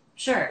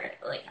 sure,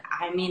 like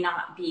I may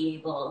not be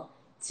able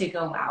to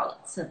go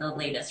out to the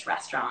latest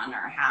restaurant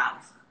or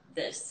have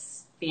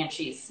this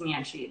fancy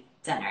smancy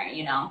dinner,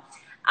 you know,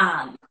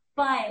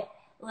 but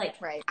like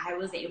Right. I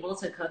was able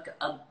to cook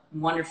a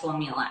wonderful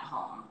meal at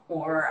home,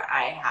 or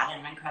I had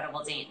an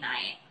incredible date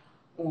night,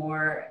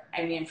 or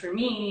I mean, for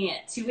me,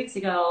 2 weeks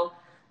ago,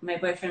 my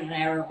boyfriend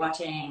and I were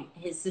watching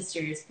his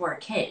sister's 4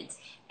 kids,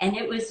 and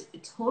it was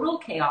total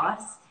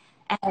chaos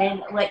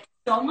and like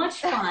so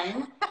much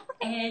fun.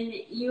 And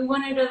you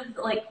wanted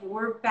to like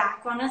we're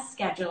back on a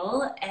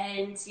schedule,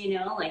 and you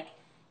know, like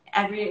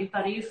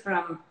everybody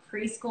from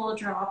preschool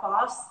drop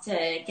offs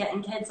to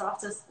getting kids off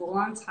to school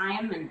on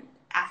time and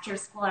after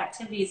school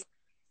activities.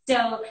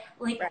 So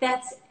like Right.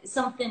 that's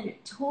something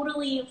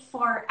totally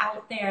far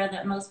out there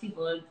that most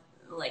people would,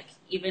 like,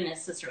 even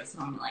his sister was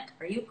home, like,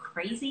 are you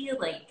crazy?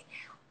 Like,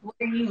 what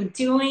are you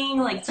doing?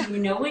 Like, do you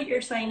know what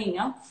you're signing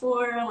up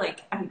for?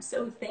 Like, I'm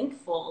so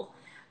thankful.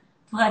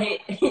 But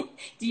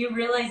do you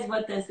realize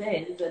what this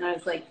is? And I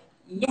was like,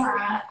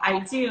 yeah, I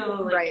do.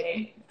 Like, Right.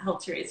 I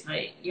helped raise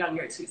my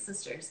younger 2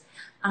 sisters.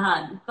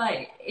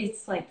 But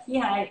it's like,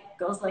 yeah, it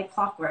goes like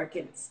clockwork.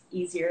 It's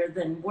easier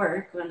than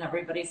work when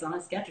everybody's on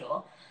a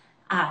schedule.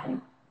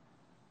 Um,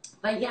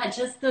 but yeah,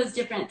 just those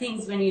different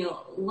things when you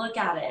look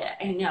at it.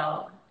 I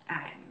know,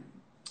 I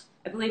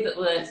believe it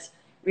was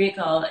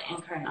Rico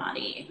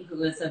Incarnati, who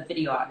was a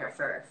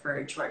videographer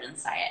for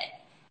Jordan's Diet.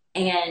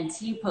 And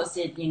he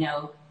posted, you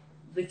know,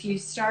 if you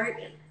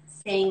start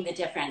saying the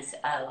difference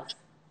of,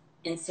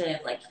 instead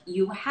of like,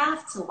 you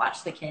have to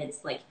watch the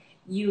kids, like,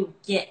 you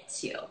get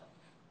to.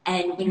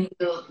 And when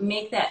you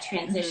make that Mm-hmm.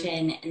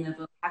 transition in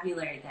the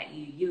vocabulary that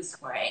you use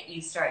for it,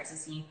 you start to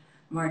see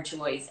more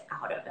joys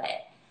out of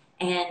it.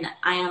 And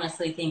I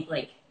honestly think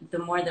like the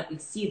more that we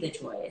see the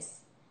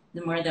joys,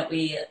 the more that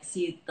we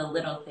see the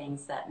little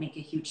things that make a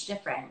huge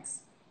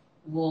difference,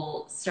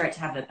 we'll start to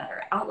have a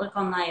better outlook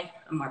on life,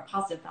 a more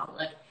positive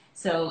outlook.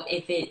 So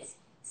if it's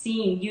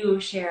seeing you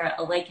share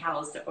a lake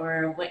house,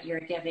 or what you're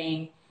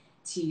giving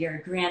to your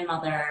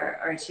grandmother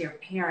or to your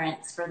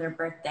parents for their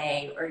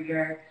birthday, or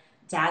your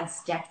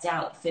dad's decked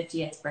out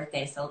 50th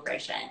birthday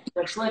celebration,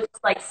 which looks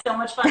like so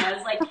much fun. I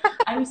was like,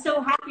 I'm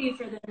so happy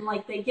for them.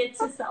 Like, they get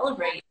to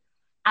celebrate.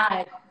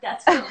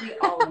 That's what we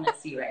all want to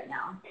see right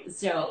now.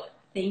 So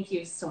thank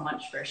you so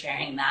much for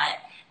sharing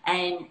that.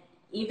 And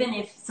even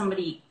if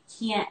somebody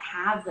can't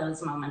have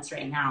those moments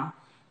right now,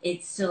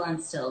 it still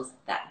instills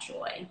that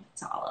joy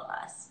to all of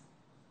us.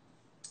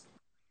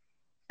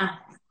 Uh,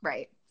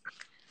 Right.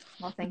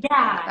 Well, thank you.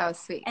 yeah. That was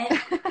sweet. And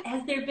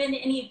has there been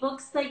any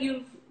books that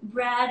you've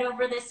read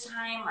over this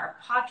time, or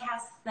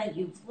podcasts that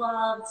you've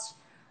loved,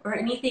 or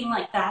anything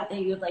like that that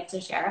you'd like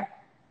to share?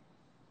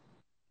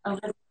 Over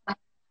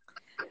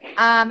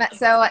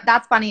So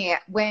that's funny.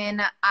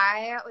 When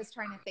I was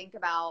trying to think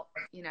about,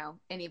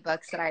 any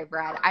books that I've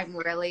read, I'm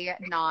really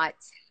not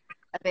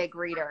a big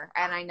reader.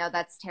 And I know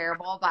that's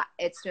terrible, but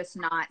it's just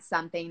not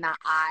something that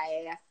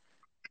I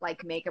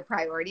like make a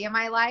priority in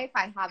my life.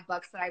 I have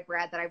books that I've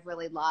read that I've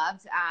really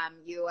loved.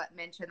 You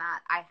mentioned that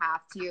I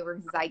have to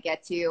versus I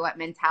get to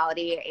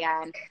mentality.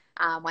 And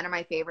one of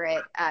my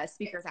favorite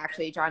speakers,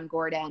 actually, John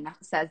Gordon,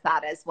 says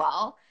that as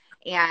well.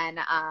 And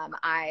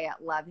I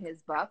love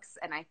his books,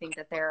 and I think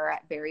that they're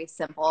very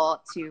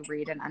simple to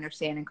read and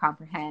understand and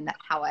comprehend.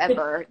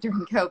 However,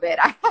 during COVID,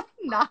 I have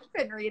not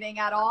been reading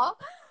at all.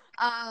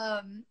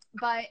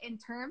 But in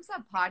terms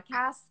of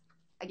podcasts,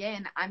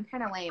 again, I'm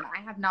kind of lame. I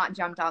have not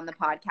jumped on the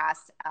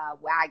podcast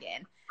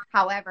wagon.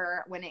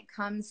 However, when it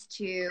comes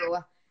to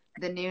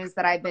the news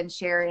that I've been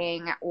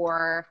sharing,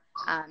 or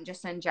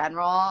just in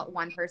general,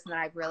 one person that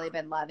I've really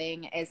been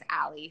loving is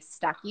Allie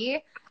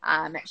Stuckey.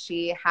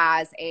 She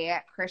has a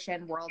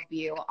Christian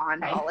worldview on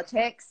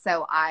politics,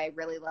 so I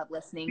really love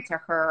listening to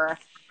her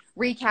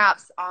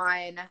recaps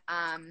on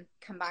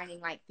combining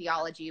like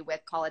theology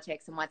with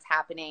politics and what's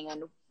happening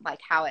and like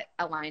how it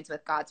aligns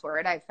with God's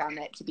word. I've found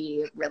it to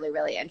be really,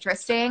 really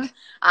interesting.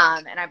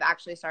 And I've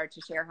actually started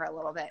to share her a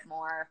little bit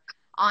more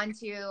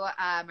onto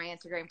my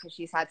Instagram because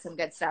she's had some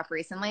good stuff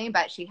recently,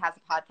 but she has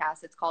a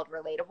podcast. It's called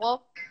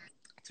Relatable.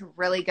 It's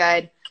really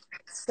good.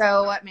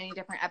 So many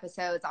different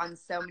episodes on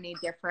so many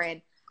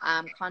different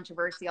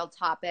controversial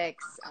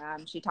topics.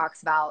 She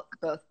talks about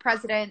both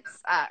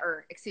presidents,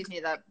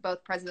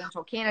 both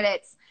presidential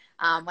candidates,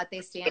 what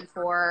they stand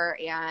for,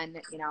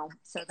 and,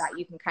 so that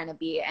you can kind of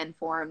be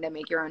informed and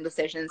make your own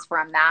decisions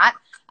from that.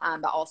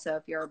 But also,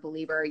 if you're a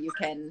believer, you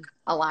can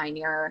align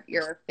your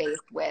faith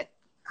with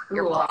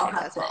your Ooh,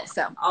 politics as well.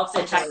 So I'll have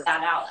to check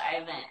that out. I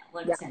haven't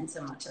looked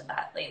into much of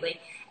that lately.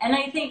 And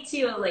I think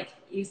too, like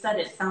you said,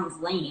 it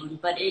sounds lame,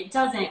 but it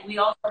doesn't. We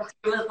all go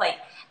through with like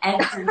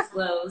ebbs and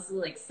flows.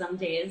 Like some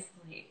days,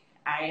 like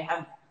I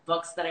have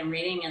books that I'm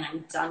reading and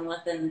I'm done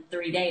within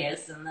 3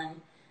 days, and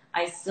then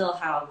I still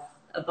have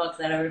a book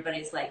that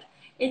everybody's like,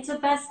 it's a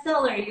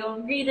bestseller.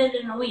 You'll read it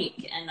in a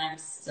week, and I'm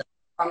still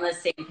on the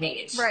same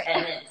page. Right.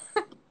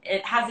 And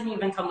it hasn't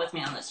even come with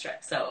me on this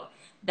trip, so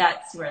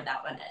that's where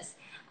that one is.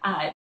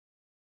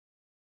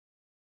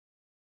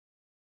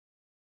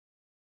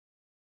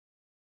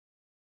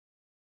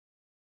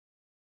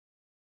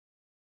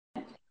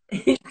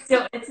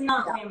 So it's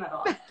not Yeah. lame at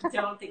all.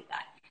 Don't think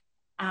that.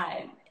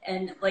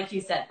 And like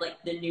you said,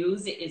 like the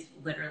news is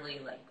literally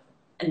like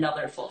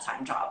another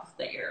full-time job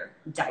that you're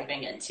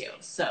diving into.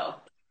 So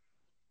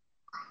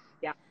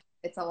Yeah.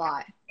 It's a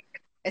lot.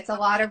 It's a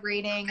lot of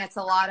reading. It's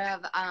a lot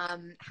of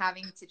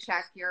having to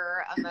check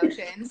your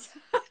emotions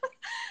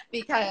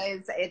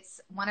because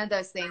it's one of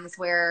those things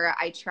where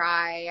I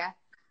try,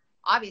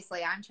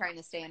 obviously I'm trying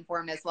to stay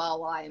informed as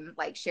well while I'm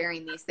like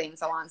sharing these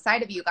things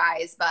alongside of you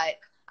guys, but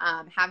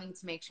having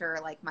to make sure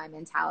like my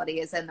mentality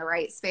is in the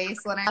right space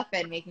when I'm up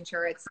and making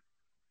sure it's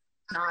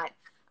not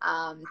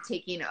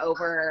taking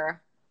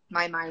over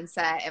my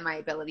mindset and my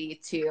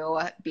ability to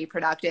be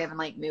productive and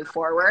like move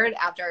forward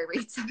after I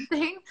read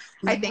something.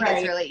 I think it's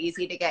right. really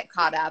easy to get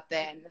caught up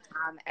in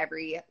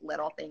every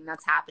little thing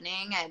that's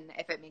happening and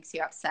if it makes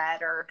you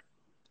upset or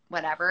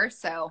whatever.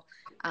 So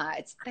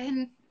it's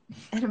been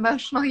an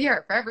emotional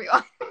year for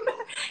everyone.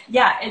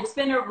 Yeah, it's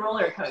been a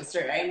roller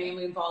coaster. I mean,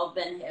 we've all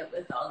been hit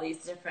with all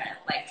these different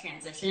life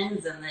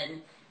transitions, and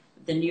then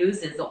the news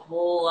is a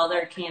whole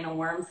other can of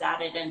worms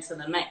added into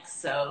the mix.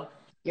 So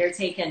you're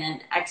taking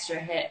an extra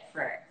hit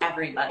for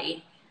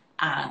everybody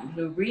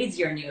who reads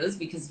your news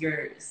because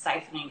you're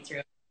siphoning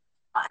through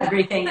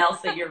everything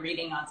else that you're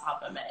reading on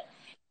top of it.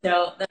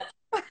 So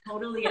that's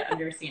totally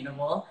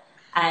understandable.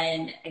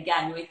 And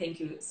again, we thank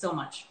you so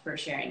much for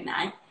sharing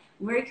that.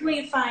 Where can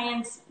we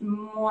find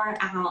more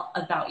out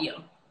about you?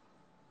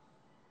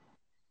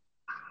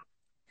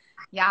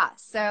 Yeah,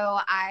 so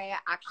I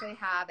actually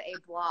have a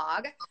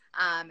blog.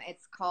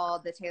 It's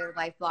called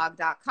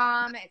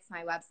thetailoredlifeblog.com. It's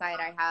my website.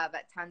 I have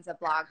tons of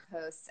blog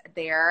posts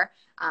there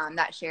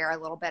that share a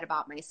little bit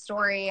about my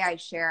story. I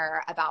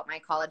share about my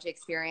college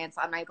experience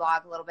on my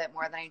blog a little bit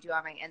more than I do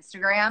on my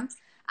Instagram.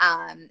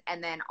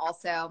 And then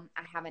also,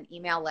 I have an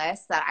email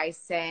list that I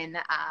send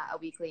a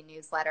weekly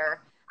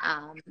newsletter.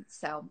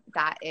 So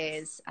that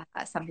is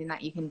something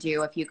that you can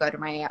do. If you go to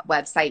my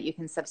website, you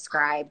can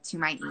subscribe to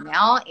my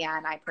email,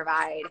 and I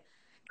provide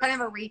kind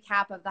of a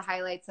recap of the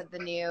highlights of the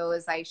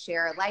news. I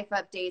share life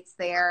updates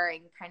there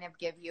and kind of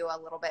give you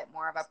a little bit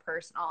more of a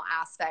personal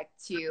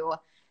aspect to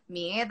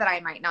me that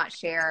I might not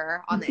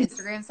share on the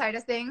Instagram side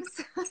of things.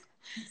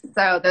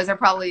 So those are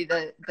probably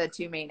the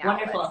two main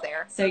outlets Wonderful.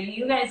 there. So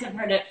you guys have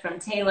heard it from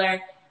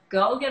Taylor.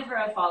 Go give her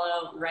a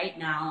follow right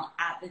now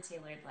at the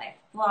Tailored Life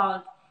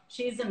blog.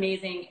 She's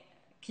amazing.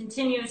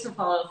 Continue to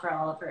follow for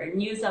all of her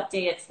news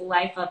updates,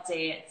 life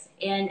updates,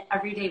 and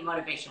everyday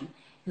motivation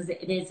because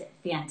it is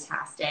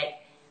fantastic.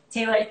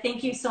 Taylor,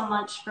 thank you so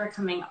much for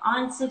coming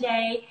on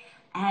today.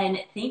 And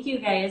thank you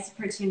guys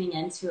for tuning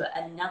in to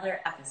another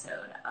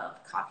episode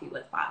of Coffee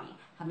with Bobbi.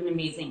 Have an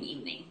amazing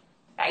evening.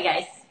 Bye,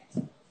 guys.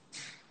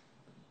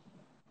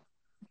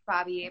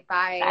 Bobbi,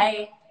 bye.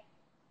 Bye.